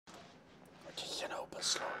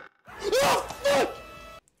slow. Ah, fuck!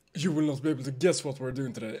 You will not be able to guess what we're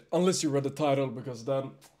doing today, unless you read the title, because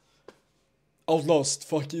then... Outlast,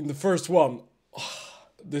 fucking the first one.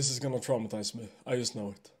 This is gonna traumatize me, I just know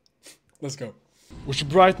it. Let's go. Which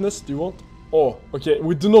brightness do you want? Oh, okay,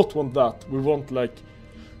 we do not want that. We want like...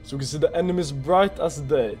 So we can see the enemies bright as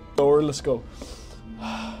day. Or let's go.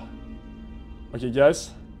 Okay,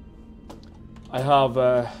 guys. I have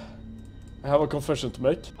a confession to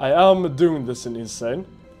make. I am doing this in Insane.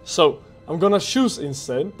 So, I'm gonna choose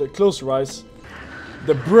Insane, the close your eyes.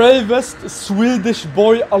 The bravest Swedish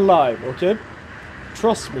boy alive, okay?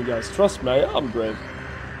 Trust me, guys, trust me, I am brave.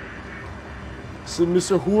 See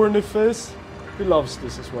Mr. Horny Face? He loves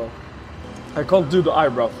this as well. I can't do the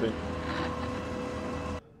eyebrow thing.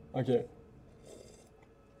 Okay.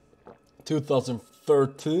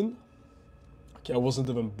 2013. Okay, I wasn't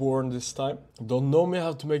even born this time. Don't know me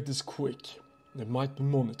how to make this quick. They might be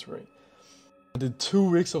monitoring. I did 2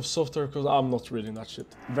 weeks of software because I'm not reading that shit.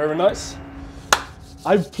 Very nice.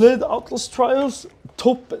 I've played Outlast Trials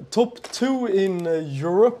top 2 in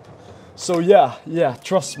Europe. So yeah,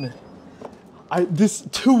 trust me. This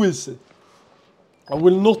too easy. I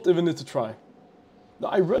will not even need to try. No,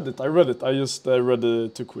 I read it. I just read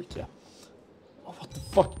it too quick, yeah. Oh, what the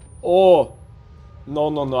fuck? Oh!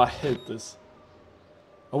 No, I hate this.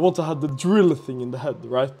 I want to have the drill thing in the head,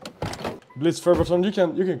 right? Blitz Ferberton, you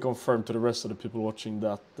can confirm to the rest of the people watching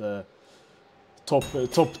that top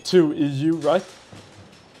 2 EU, right?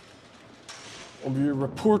 Of your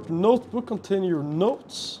report notebook contain your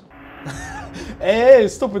notes. Hey,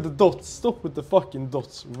 stop with the dots. Stop with the fucking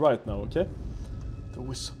dots right now, okay? The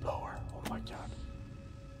whistleblower. Oh my god.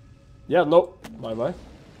 Yeah, no. Bye-bye.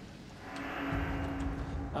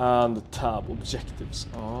 And the tab objectives.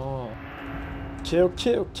 Oh.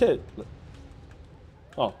 Okay.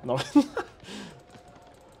 Oh, no.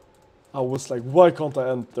 I was like, why can't I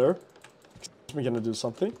enter? We're gonna do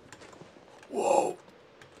something. Whoa.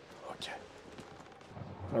 Okay.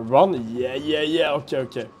 Can I run? Yeah.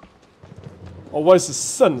 Okay. Oh, why is the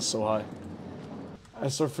sun so high? I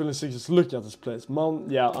start feeling sick just looking at this place.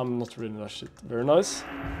 Yeah, I'm not reading that shit. Very nice.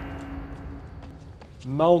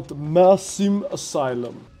 Mount Massim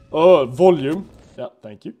Asylum. Oh, volume. Yeah,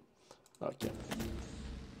 thank you. Okay.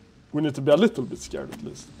 We need to be a little bit scared at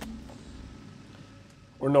least.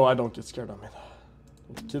 Or no, I don't get scared, I mean.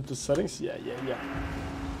 Keep the settings? Yeah.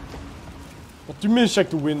 What do you mean check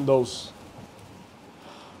the windows?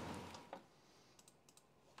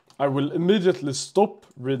 I will immediately stop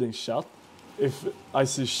reading chat if I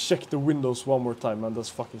see check the windows one more time, and that's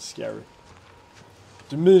fucking scary.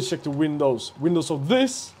 To me, check the windows. Windows of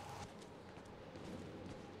this?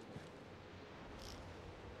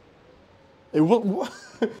 Hey, what?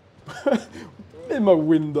 In my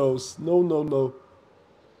windows. No. No,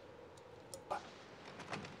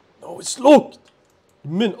 it's locked!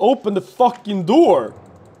 You mean open the fucking door?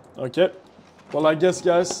 Okay. Well, I guess,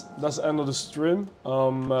 guys, that's the end of the stream.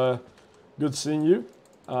 Good seeing you.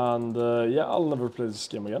 And, yeah, I'll never play this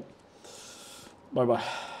game again. Bye-bye.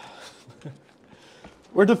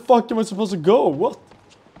 Where the fuck am I supposed to go? What?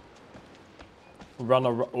 Run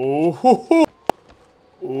around. Oh,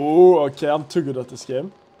 oh, okay, I'm too good at this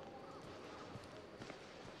game.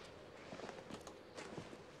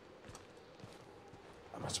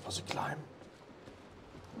 Am I supposed to climb?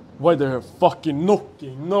 Why they're fucking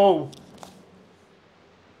knocking? No!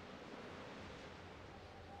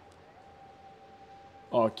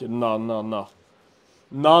 Okay, no.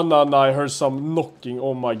 No, I heard some knocking,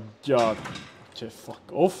 oh my god. Okay, fuck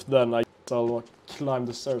off then, I guess I'll climb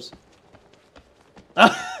the stairs.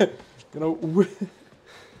 You know,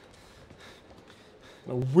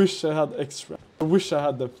 I wish I had extra. I wish I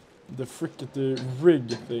had the frickety rig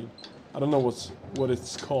thing. I don't know what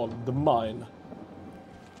it's called, the mine.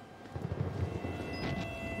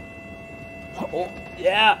 Oh,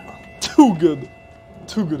 yeah! Too good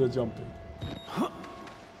at jumping.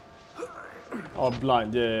 Oh,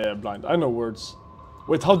 blind. Yeah, blind. I know words.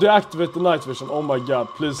 Wait, how do you activate the night vision? Oh my god,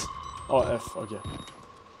 please. Oh, F. Okay.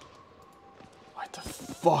 What the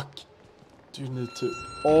fuck do you need to...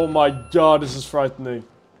 Oh my god, this is frightening.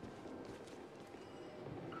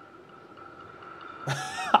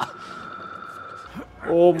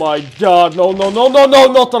 Oh my god, no,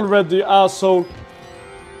 not already, asshole.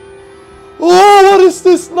 Oh, what is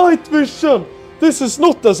this night vision? This is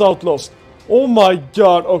not as Outlast. Oh my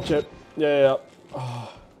god, okay. Yeah.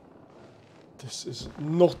 Oh, this is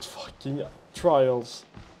not fucking Trials.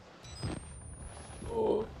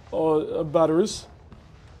 Oh, batteries.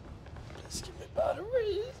 Please give me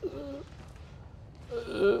batteries.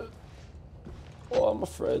 Oh, I'm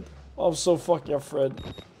afraid. I'm so fucking afraid.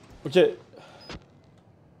 Okay.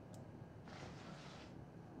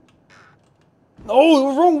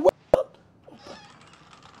 No, wrong way!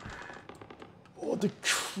 Oh, the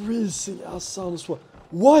crazy ass sound as well.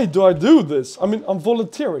 Why do I do this? I mean, I'm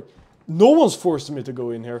volunteering. No one's forcing me to go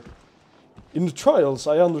in here. In the trials,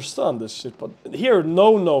 I understand this shit, but here,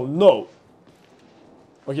 no, no, no.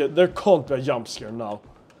 Okay, there can't be a jump scare now.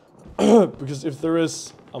 Because if there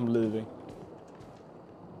is, I'm leaving.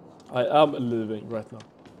 I am leaving right now.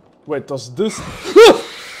 Wait, does this...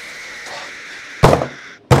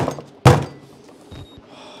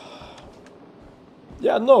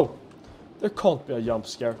 Yeah, no. There can't be a jump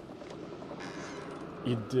scare.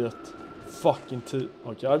 Idiot. Fucking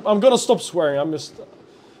Okay, I'm gonna stop swearing. I'm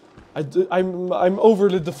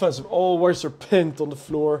overly defensive. Oh, why is there paint on the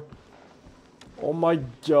floor? Oh my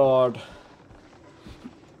god.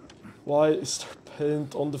 Why is there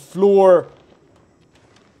paint on the floor?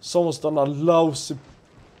 Someone's done a lousy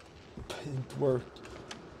paint work.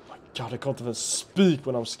 Oh my god, I can't even speak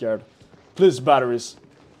when I'm scared. Please, batteries.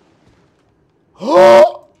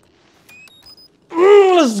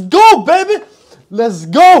 Let's go, baby! Let's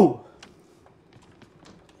go!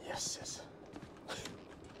 Yes, yes.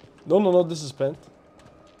 No, no, no, this is paint.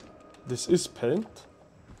 This is paint.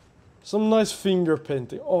 Some nice finger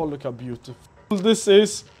painting. Oh, look how beautiful this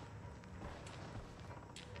is.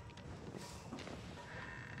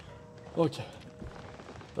 Okay.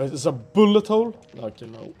 Wait, is a bullet hole? Okay,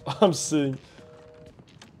 no. I'm seeing.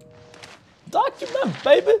 Document,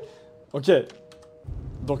 baby! Okay.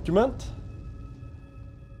 Document.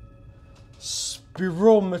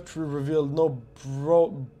 Spirometry revealed. No,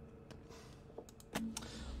 bro.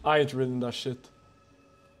 I ain't reading that shit.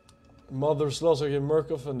 Mother's loss. Okay,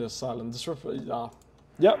 Murkoff and the asylum. Yeah.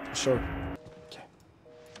 Yeah, sure. Okay.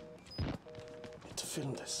 Need to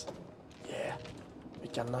film this. Yeah.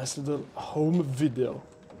 Make a nice little home video.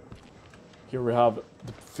 Here we have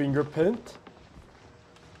the finger paint.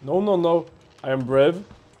 No, no, no. I am brave.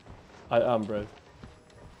 I am brave.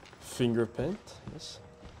 Finger paint. Yes.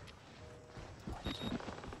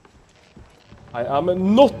 I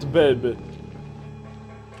am not, baby.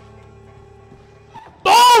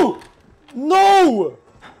 No! No!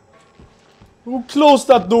 Who closed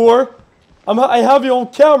that door? I have you on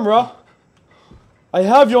camera. I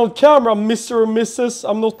have you on camera, Mr. or Mrs.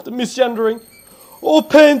 I'm not misgendering. Oh,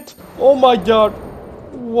 paint! Oh my god.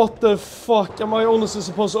 What the fuck? Am I honestly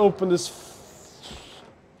supposed to open this?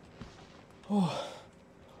 Oh.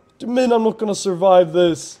 Do you mean I'm not gonna survive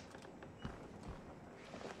this?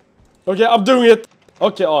 Okay, I'm doing it.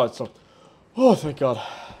 Okay, oh, it's not. Oh, thank god.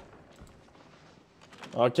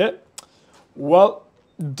 Okay. Well,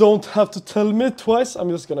 don't have to tell me twice. I'm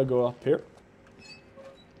just gonna go up here.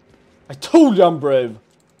 I told you I'm brave.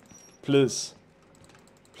 Please.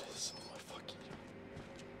 Please. Oh my fucking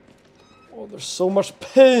god. Oh, there's so much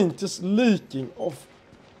paint just leaking off.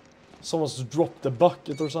 Someone's dropped the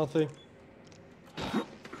bucket or something.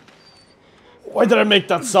 Why did I make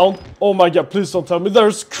that sound? Oh my god, please don't tell me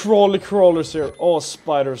there's crawlers here. Oh,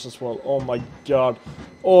 spiders as well. Oh my god.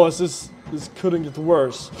 Oh, this couldn't get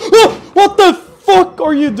worse. What the fuck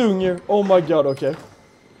are you doing here? Oh my god, okay.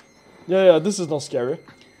 Yeah, this is not scary.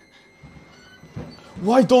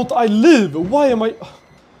 Why don't I live? Why am I...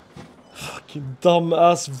 Fucking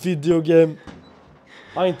dumbass video game.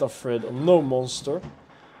 I ain't afraid of no monster.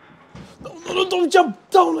 No, no, no, don't jump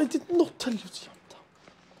down. I did not tell you to jump down.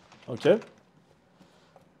 Okay.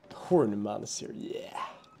 Horny man is here, yeah.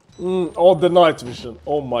 Oh, the night vision.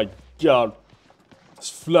 Oh my god.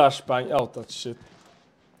 Just flashbang out that shit.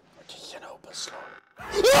 Okay, you can open slowly.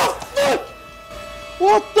 Oh, fuck!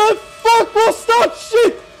 What the fuck was that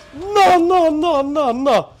shit? No, no, no, no,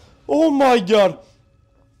 no. Oh my god.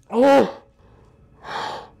 Oh.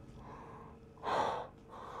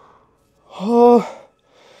 Oh.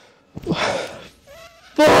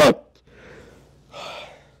 Fuck!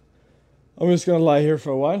 I'm just gonna lie here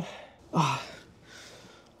for a while.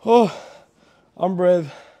 Oh, I'm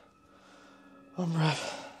brave. I'm brave.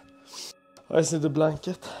 I just need a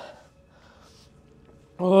blanket.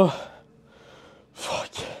 Oh,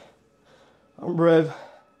 fuck. I'm brave.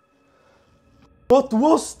 What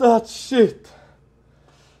was that shit?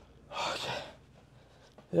 Okay.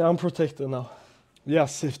 Yeah, I'm protected now. Yeah,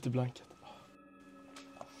 safety blanket.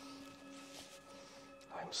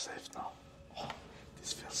 I'm safe now. Oh,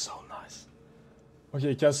 this feels so nice.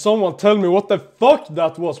 Okay, can someone tell me what the fuck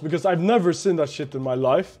that was? Because I've never seen that shit in my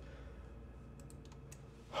life.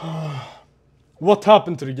 What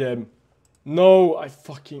happened to the game? No, I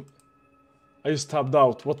just tabbed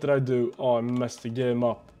out. What did I do? Oh, I messed the game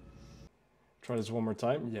up. Try this one more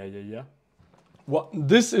time. Yeah. What?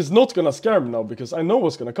 This is not gonna scare me now because I know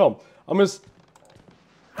what's gonna come. I'm just...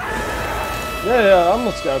 Yeah, I'm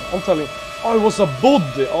not scared. I'm telling you. Oh, it was a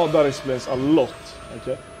body. Oh, that explains a lot.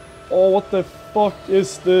 Okay. Oh, what the fuck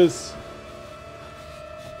is this?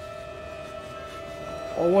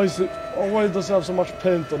 Oh, why is it? Oh, why does it have so much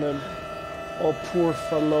paint on him? Oh, poor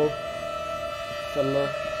fellow.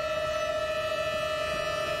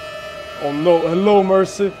 Oh no, hello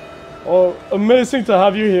Mercy. Oh, amazing to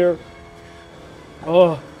have you here.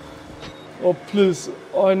 Oh, please.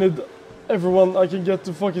 Oh, I need everyone I can get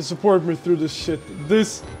to fucking support me through this shit.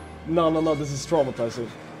 No, this is traumatizing.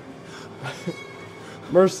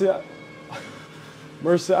 Mercy,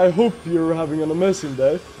 I hope you're having an amazing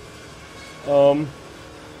day.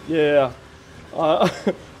 Yeah.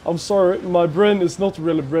 I'm sorry, my brain is not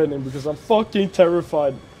really braining because I'm fucking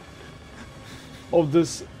terrified of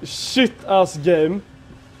this shit-ass game.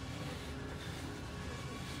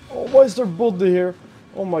 Oh, why is there body here?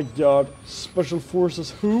 Oh my god. Special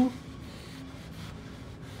Forces who?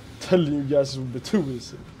 Telling you guys it would be too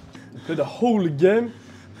easy. Play the whole game?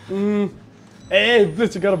 Hey,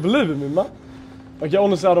 Blitz, you gotta believe in me, man. Okay,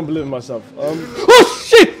 honestly, I don't believe in myself. Oh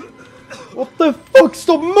shit! What the fuck?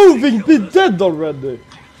 Stop moving! Be dead already!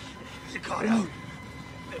 You got out.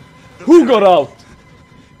 Who got out?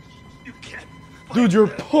 You can't. Dude, you're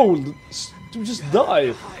pulled. You just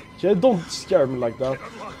die. Okay, don't scare me like that.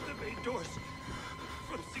 Unlock the main doors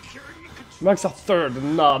from security control. Max a third.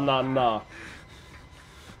 Nah.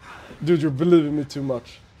 Dude, you're believing me too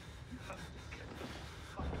much.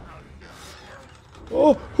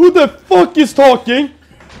 Oh, who the fuck is talking?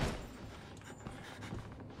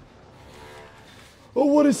 Oh,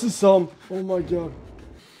 what is this sound? Oh my god.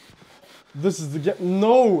 This is the game.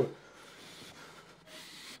 No!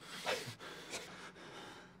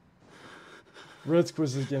 Red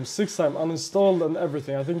quiz this game 6 times, uninstalled and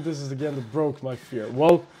everything. I think this is the game that broke my fear.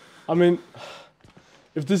 Well, I mean,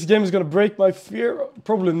 if this game is gonna break my fear,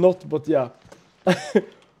 probably not, but yeah.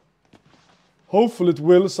 Hopefully it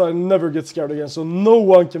will, so I never get scared again, so no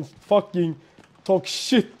one can fucking talk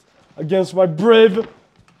shit against my brave.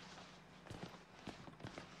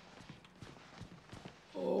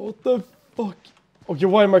 Oh, what the fuck? Okay,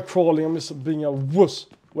 why am I crawling? I'm just being a wuss.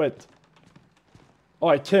 Wait. Oh,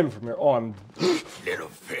 I came from here. Oh, I'm... Little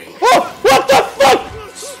thing. Oh, what the fuck?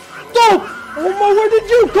 Stop! Oh my, where did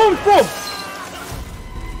you come from?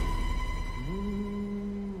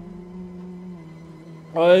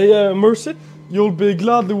 Mercy, you'll be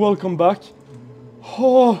gladly welcome back.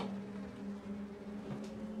 Oh.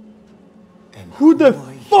 Who the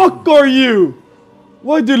fuck are you?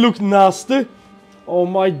 Why do you look nasty? Oh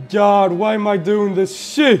my god, why am I doing this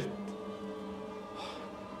shit?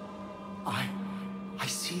 I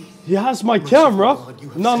see. He has my camera.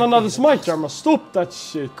 No, that's my camera. Stop that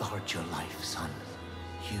shit. Guard your life, son.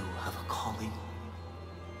 You have a calling.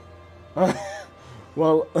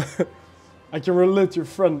 Well, I can relate to your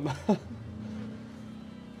friend.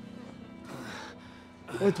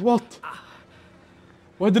 Wait, what?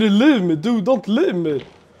 Why did he leave me? Dude, don't leave me.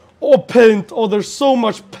 Oh, paint. Oh, there's so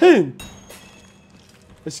much paint.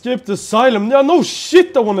 Escape the asylum. Yeah, no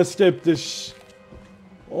shit, I want to escape this.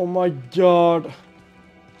 Oh my god.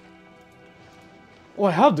 Oh,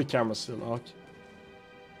 I have the camera still. Okay.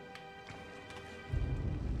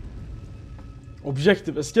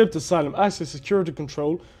 Objective, escape the asylum. Access security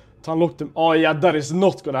control to unlock them. Oh yeah, that is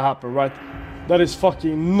not gonna happen, right? That is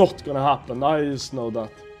fucking not gonna happen. I just know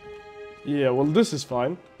that. Yeah, well, this is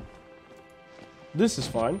fine. This is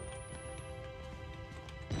fine.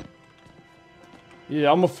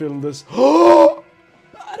 Yeah, I'm gonna film this. Oh!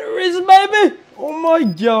 Batteries, baby! Oh my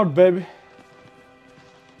god, baby.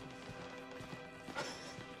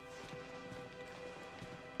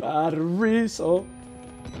 Batteries, oh.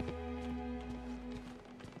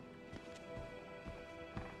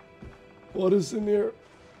 What is in here?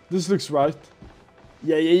 This looks right.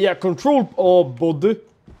 Yeah. Control, oh, body.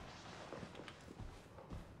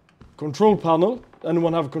 Control panel.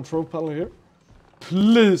 Anyone have a control panel here?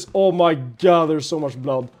 Please. Oh my god, there's so much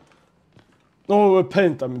blood. No,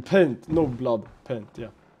 paint, I mean paint. No blood, paint, yeah.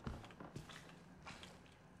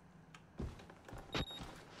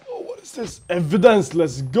 Oh, what is this? Evidence,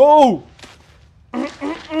 let's go!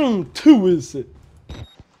 Too easy.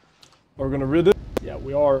 Are we gonna read it? Yeah,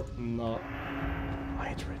 we are. No. I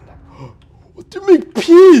ain't reading that. What do you mean,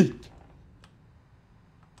 peek?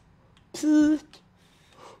 Peek?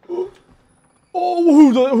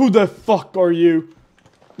 Oh, who the fuck are you?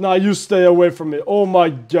 Nah, you stay away from me. Oh my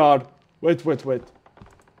god. Wait.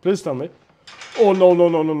 Please tell me. Oh,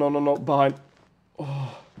 no. Behind.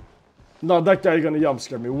 Oh. No, that guy is gonna jump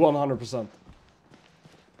scare me. 100%.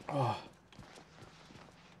 Oh.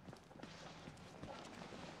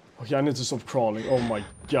 Okay, I need to stop crawling. Oh my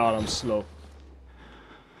god, I'm slow.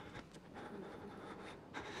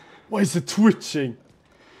 Why is it twitching?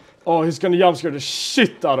 Oh, he's gonna jump scare the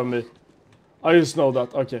shit out of me. I just know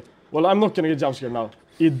that. Okay. Well, I'm not gonna get jump scared now.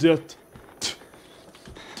 Idiot.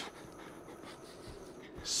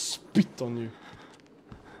 Spit on you.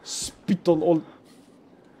 Spit on all.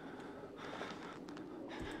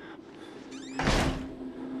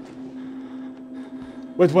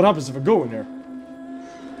 Wait, what happens if I go in here?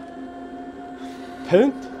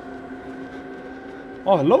 Paint?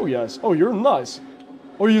 Oh, hello guys. Oh, you're nice.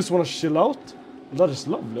 Or you just want to chill out? That is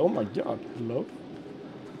lovely. Oh my god. Hello.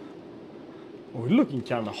 Oh, we're looking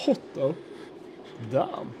kind of hot though.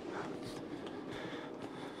 Damn.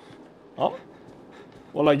 Oh.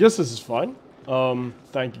 Well, I guess this is fine.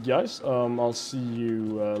 Thank you guys. I'll see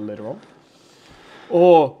you later on.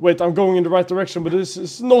 Oh, wait, I'm going in the right direction, but this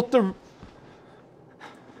is not the...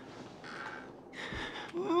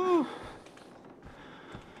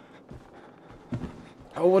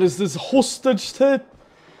 Oh, what is this? Hostage tape?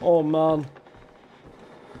 Oh, man.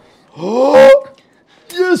 Oh!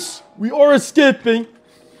 Yes! We are escaping!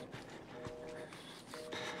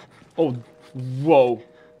 Oh, whoa.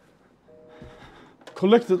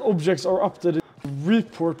 Collected objects are updated.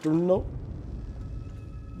 Report or no?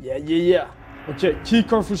 Yeah. Okay,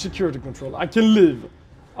 keycard for security control. I can leave.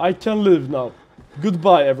 I can leave now.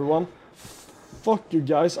 Goodbye, everyone. Fuck you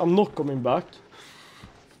guys. I'm not coming back.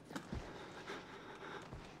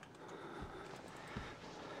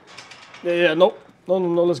 Yeah, no,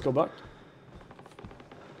 let's go back.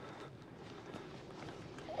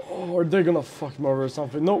 Oh, are they gonna fuck me over or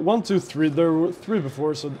something? No, 1, 2, 3. There were 3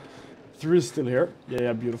 before, so 3 is still here.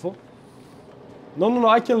 Yeah, beautiful. No,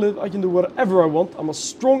 I can live. I can do whatever I want. I'm a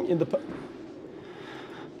strong independent.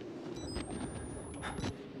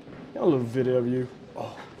 A little video of you.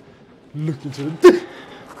 Oh, look into the...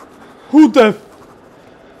 Who the...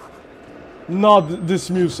 Not this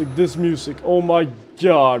music. Oh my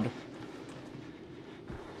god.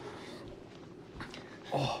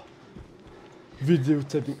 Oh.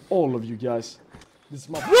 Videotaping all of you guys. This is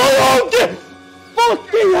my... Okay!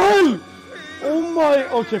 Fucking hell! Oh my...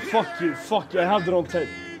 Okay, fuck you. I have that on tape.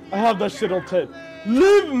 I have that shit on tape.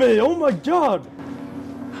 Leave me! Oh my god!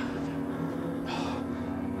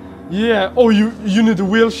 Yeah. Oh, you need a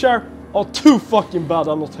wheelchair? Oh, too fucking bad.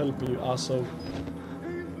 I'm not helping you, asshole.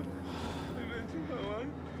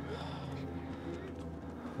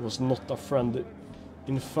 He was not a friend.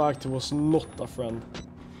 In fact, he was not a friend.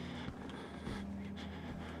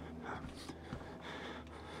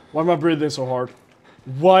 Why am I breathing so hard?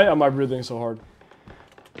 Why am I breathing so hard?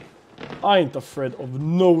 I ain't afraid of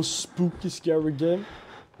no spooky, scary game.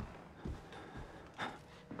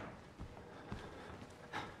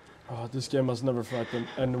 Oh, this game has never frightened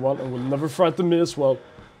anyone and will never frighten me as well.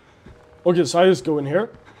 Okay, so I just go in here.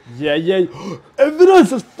 Yeah.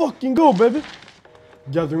 Evidence! Let's fucking go, baby!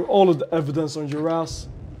 Gathering all of the evidence on your ass,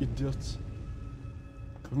 idiots.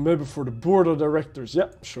 Maybe for the board of directors. Yeah,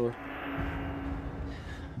 sure.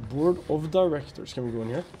 Board of directors. Can we go in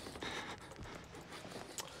here?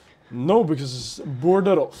 No, because it's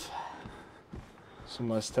boarded off. Some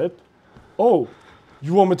nice tape. Oh,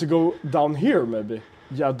 you want me to go down here, maybe?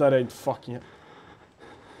 Yeah, that ain't fucking...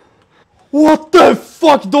 What the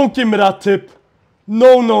fuck? Don't give me that tip.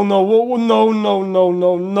 No.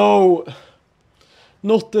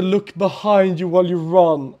 Not the look behind you while you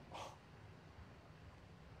run.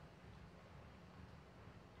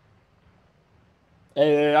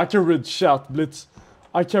 Hey, I can read chat, Blitz.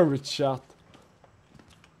 I can read chat.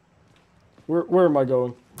 Where am I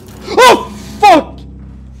going? Oh, fuck!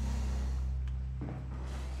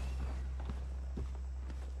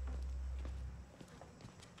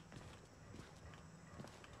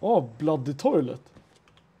 Oh, bloody toilet.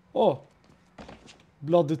 Oh.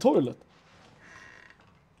 Bloody toilet.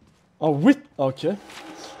 Oh, okay.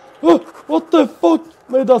 Oh, what the fuck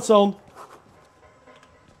made that sound?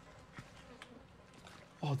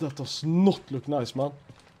 Oh, that does not look nice, man.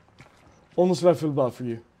 Honestly, I feel bad for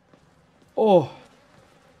you. Oh.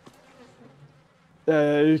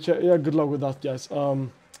 Yeah, good luck with that, guys.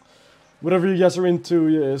 Whatever you guys are into,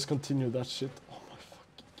 yeah, just continue that shit. Oh my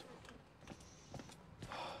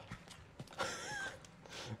fucking...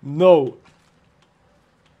 No.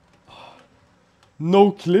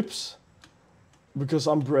 No clips. Because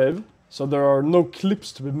I'm brave. So there are no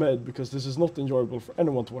clips to be made because this is not enjoyable for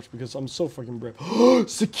anyone to watch because I'm so fucking brave.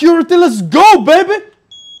 Security, let's go, baby!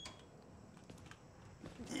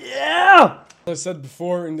 Yeah! As I said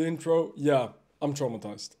before in the intro, yeah, I'm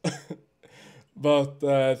traumatized. But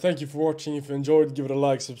thank you for watching. If you enjoyed, give it a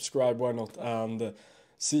like, subscribe, why not? And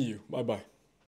see you. Bye-bye.